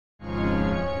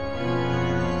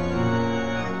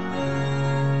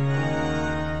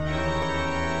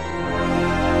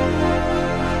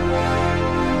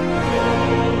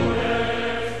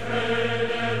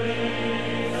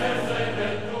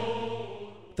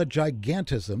The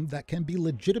gigantism that can be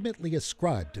legitimately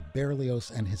ascribed to Berlioz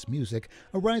and his music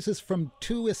arises from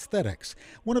two aesthetics,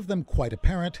 one of them quite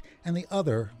apparent and the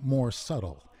other more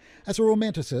subtle. As a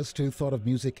romanticist who thought of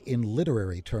music in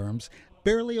literary terms,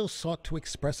 Berlioz sought to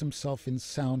express himself in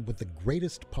sound with the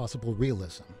greatest possible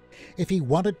realism. If he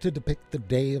wanted to depict the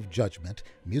Day of Judgment,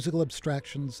 musical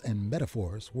abstractions and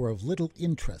metaphors were of little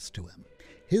interest to him.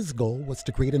 His goal was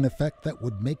to create an effect that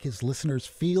would make his listeners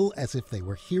feel as if they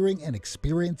were hearing and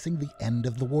experiencing the end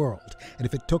of the world, and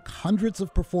if it took hundreds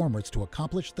of performers to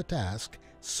accomplish the task,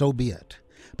 so be it.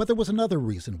 But there was another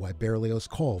reason why Berlioz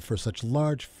called for such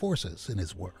large forces in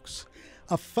his works.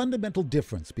 A fundamental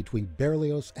difference between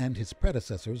Berlioz and his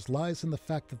predecessors lies in the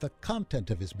fact that the content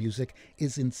of his music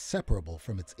is inseparable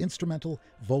from its instrumental,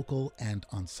 vocal, and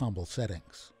ensemble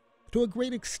settings. To a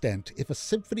great extent, if a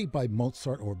symphony by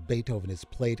Mozart or Beethoven is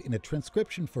played in a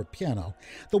transcription for piano,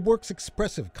 the work's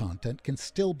expressive content can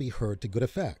still be heard to good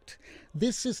effect.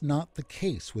 This is not the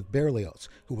case with Berlioz,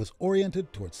 who was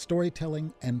oriented towards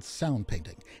storytelling and sound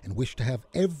painting, and wished to have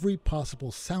every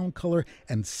possible sound color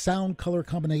and sound color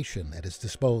combination at his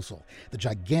disposal, the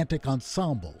gigantic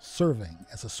ensemble serving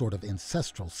as a sort of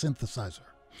ancestral synthesizer.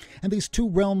 And these two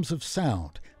realms of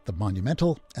sound, the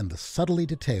monumental and the subtly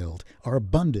detailed, are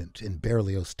abundant in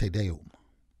Berlioz's Te Deum.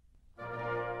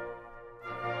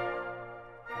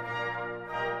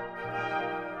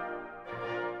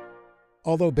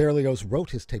 Although Berlioz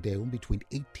wrote his Te Deum between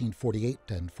 1848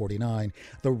 and 49,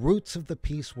 the roots of the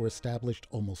piece were established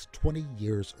almost 20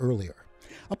 years earlier.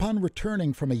 Upon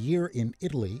returning from a year in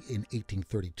Italy in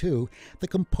 1832, the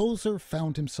composer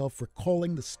found himself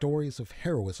recalling the stories of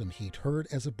heroism he'd heard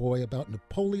as a boy about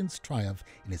Napoleon's triumph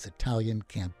in his Italian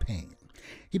campaign.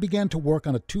 He began to work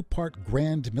on a two-part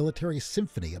grand military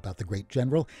symphony about the great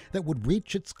general that would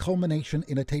reach its culmination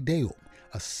in a Te Deum,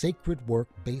 a sacred work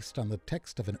based on the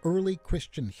text of an early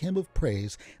Christian hymn of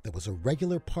praise that was a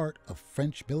regular part of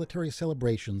French military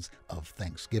celebrations of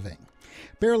Thanksgiving.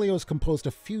 Berlioz composed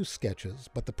a few sketches,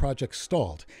 but the project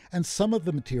stalled, and some of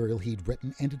the material he'd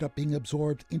written ended up being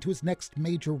absorbed into his next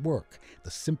major work,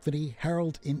 the Symphony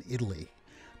Harold in Italy.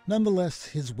 Nonetheless,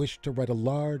 his wish to write a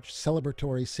large,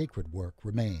 celebratory sacred work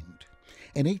remained.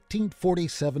 An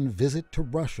 1847 visit to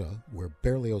Russia, where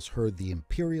Berlioz heard the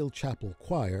Imperial Chapel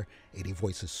Choir, 80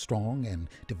 voices strong and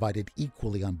divided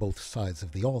equally on both sides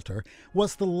of the altar,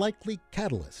 was the likely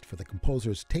catalyst for the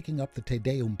composer's taking up the Te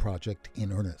Deum project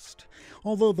in earnest.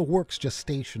 Although the work's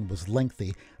gestation was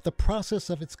lengthy, the process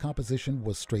of its composition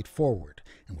was straightforward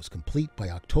and was complete by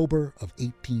October of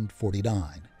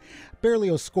 1849.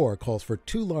 Berlioz's score calls for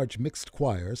two large mixed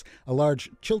choirs, a large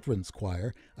children's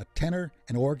choir, a tenor,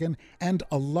 an organ, and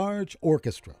a large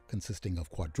orchestra consisting of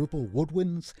quadruple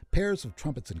woodwinds, pairs of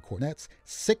trumpets and cornets,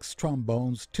 6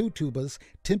 trombones, 2 tubas,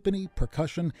 timpani,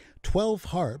 percussion, 12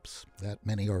 harps, that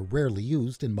many are rarely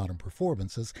used in modern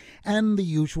performances, and the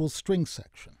usual string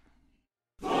section.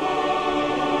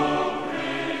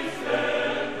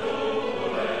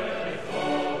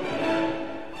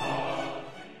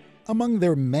 Among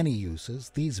their many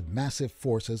uses, these massive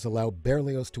forces allow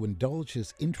Berlioz to indulge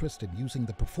his interest in using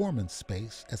the performance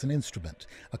space as an instrument,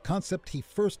 a concept he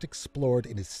first explored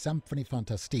in his Symphonie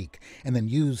Fantastique and then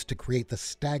used to create the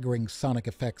staggering sonic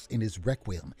effects in his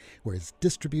Requiem, where his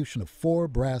distribution of 4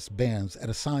 brass bands at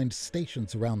assigned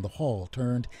stations around the hall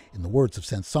turned, in the words of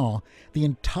Saint-Saëns, the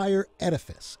entire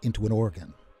edifice into an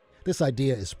organ. This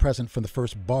idea is present from the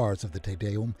first bars of the Te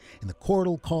Deum in the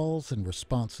chordal calls and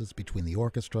responses between the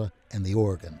orchestra and the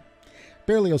organ.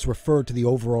 Berlioz referred to the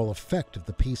overall effect of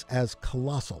the piece as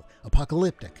colossal,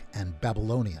 apocalyptic, and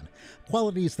Babylonian,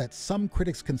 qualities that some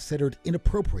critics considered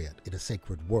inappropriate in a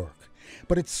sacred work.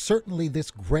 But it's certainly this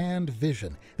grand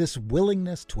vision, this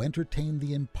willingness to entertain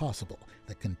the impossible,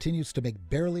 that continues to make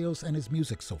Berlioz and his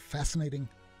music so fascinating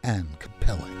and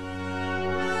compelling.